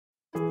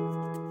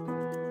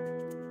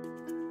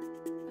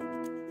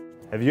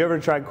Have you ever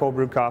tried cold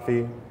brew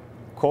coffee?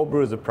 Cold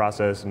brew is a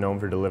process known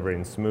for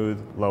delivering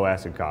smooth,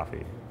 low-acid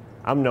coffee.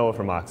 I'm Noah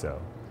from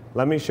OXO.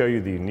 Let me show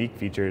you the unique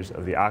features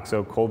of the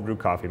OXO cold brew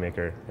coffee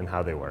maker and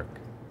how they work.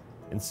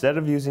 Instead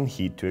of using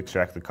heat to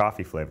extract the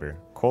coffee flavor,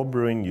 cold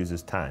brewing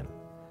uses time.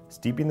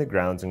 Steeping the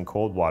grounds in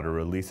cold water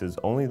releases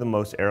only the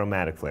most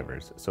aromatic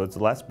flavors, so it's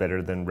less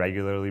bitter than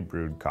regularly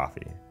brewed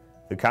coffee.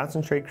 The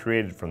concentrate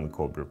created from the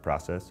cold brew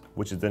process,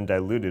 which is then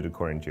diluted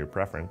according to your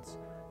preference,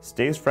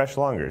 stays fresh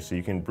longer so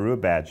you can brew a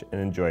batch and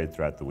enjoy it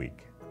throughout the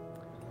week.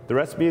 The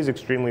recipe is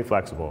extremely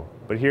flexible,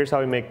 but here's how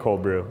we make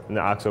cold brew in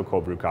the OXO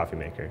cold brew coffee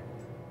maker.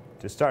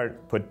 To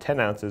start, put 10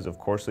 ounces of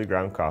coarsely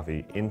ground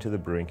coffee into the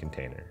brewing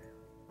container.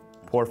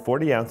 Pour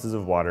 40 ounces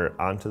of water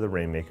onto the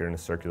rainmaker in a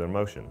circular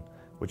motion,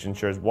 which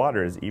ensures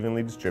water is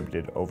evenly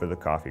distributed over the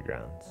coffee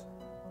grounds.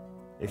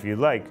 If you'd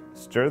like,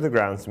 stir the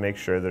grounds to make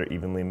sure they're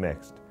evenly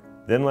mixed,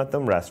 then let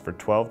them rest for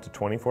 12 to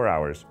 24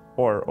 hours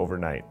or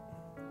overnight.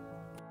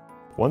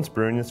 Once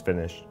brewing is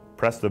finished,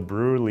 press the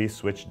brew release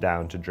switch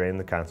down to drain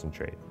the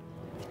concentrate.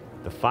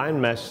 The fine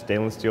mesh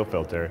stainless steel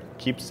filter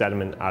keeps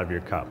sediment out of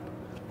your cup.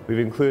 We've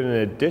included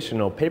an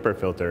additional paper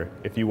filter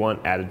if you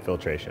want added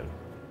filtration.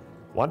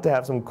 Want to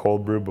have some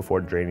cold brew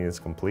before draining is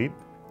complete?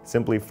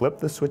 Simply flip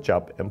the switch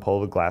up and pull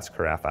the glass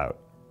carafe out.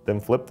 Then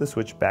flip the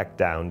switch back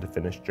down to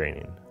finish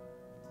draining.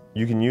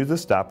 You can use a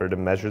stopper to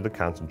measure the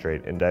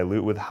concentrate and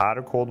dilute with hot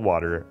or cold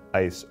water,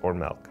 ice, or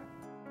milk.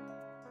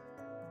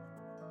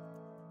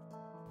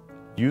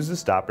 Use the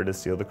stopper to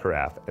seal the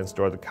carafe and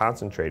store the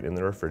concentrate in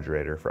the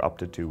refrigerator for up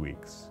to 2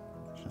 weeks.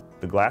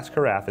 The glass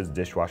carafe is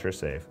dishwasher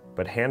safe,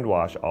 but hand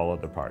wash all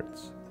other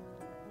parts.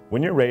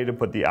 When you're ready to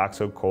put the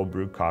OXO cold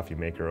brew coffee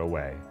maker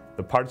away,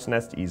 the parts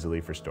nest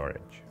easily for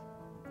storage.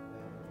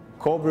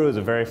 Cold brew is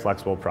a very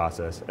flexible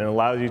process and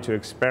allows you to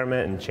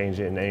experiment and change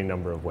it in any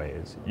number of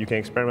ways. You can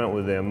experiment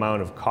with the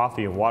amount of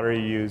coffee and water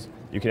you use,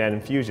 you can add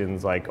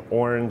infusions like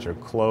orange or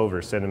clove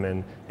or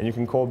cinnamon, and you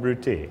can cold brew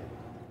tea.